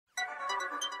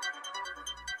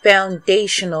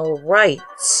Foundational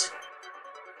rights.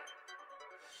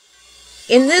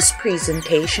 In this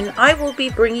presentation, I will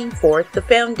be bringing forth the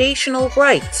foundational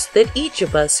rights that each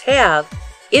of us have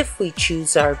if we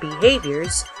choose our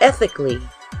behaviors ethically.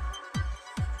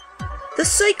 The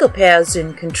psychopaths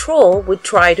in control would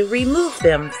try to remove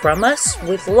them from us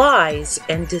with lies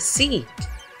and deceit.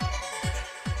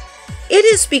 It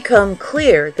has become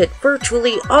clear that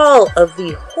virtually all of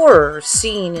the horror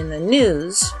seen in the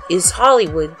news is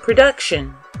Hollywood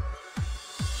production.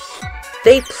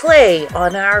 They play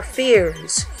on our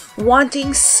fears,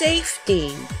 wanting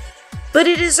safety, but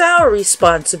it is our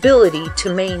responsibility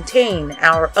to maintain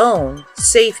our own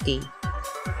safety.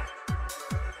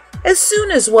 As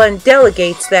soon as one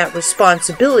delegates that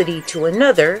responsibility to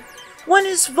another, one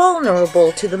is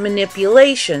vulnerable to the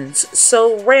manipulations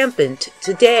so rampant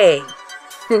today.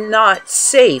 Not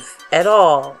safe at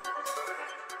all.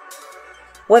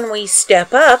 When we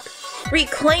step up,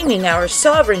 reclaiming our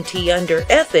sovereignty under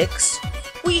ethics,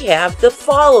 we have the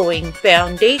following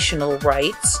foundational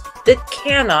rights that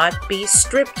cannot be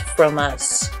stripped from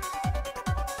us.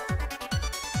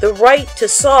 The right to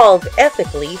solve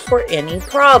ethically for any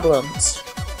problems.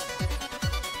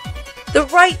 The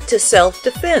right to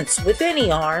self-defense with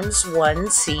any arms one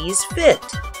sees fit.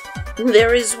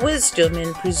 There is wisdom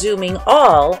in presuming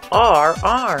all are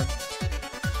armed.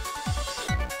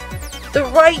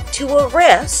 The right to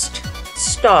arrest,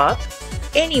 stop,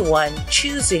 anyone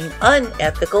choosing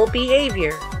unethical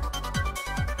behavior.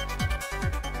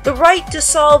 The right to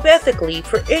solve ethically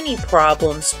for any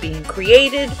problems being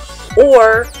created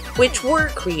or which were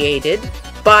created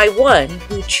by one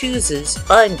who chooses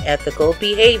unethical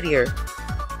behavior.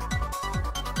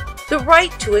 The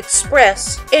right to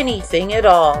express anything at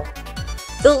all.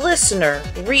 The listener,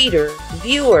 reader,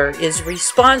 viewer is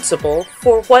responsible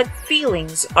for what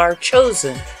feelings are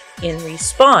chosen in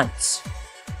response.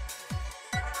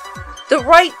 The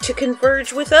right to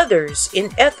converge with others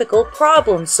in ethical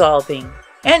problem solving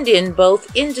and in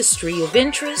both industry of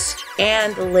interest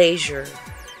and leisure.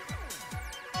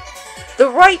 The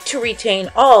right to retain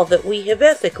all that we have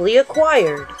ethically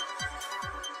acquired.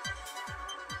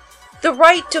 The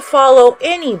right to follow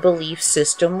any belief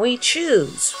system we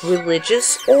choose,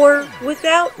 religious or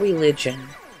without religion.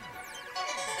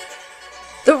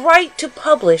 The right to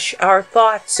publish our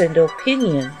thoughts and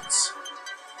opinions.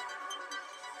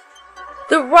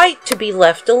 The right to be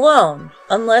left alone,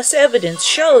 unless evidence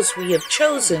shows we have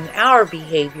chosen our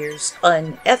behaviors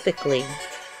unethically.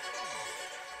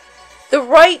 The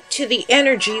right to the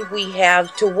energy we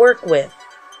have to work with,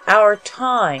 our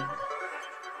time.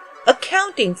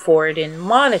 Accounting for it in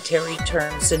monetary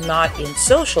terms and not in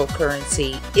social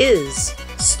currency is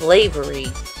slavery.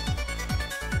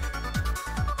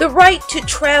 The right to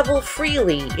travel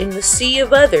freely in the sea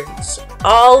of others,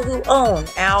 all who own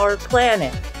our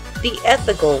planet, the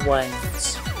ethical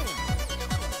ones.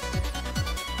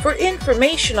 For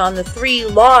information on the 3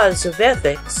 laws of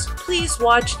ethics, please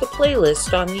watch the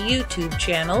playlist on the YouTube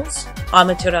channels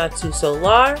Amaterasu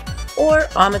Solar or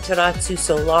Amaterasu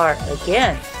Solar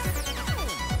again.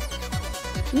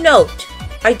 Note,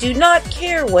 I do not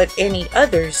care what any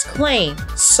others claim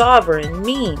sovereign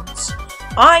means.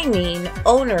 I mean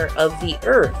owner of the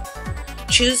earth,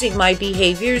 choosing my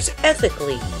behaviors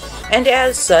ethically, and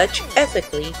as such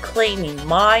ethically claiming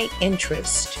my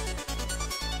interest.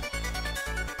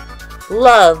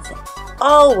 Love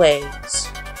always.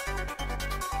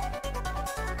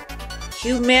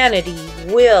 Humanity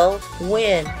will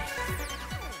win.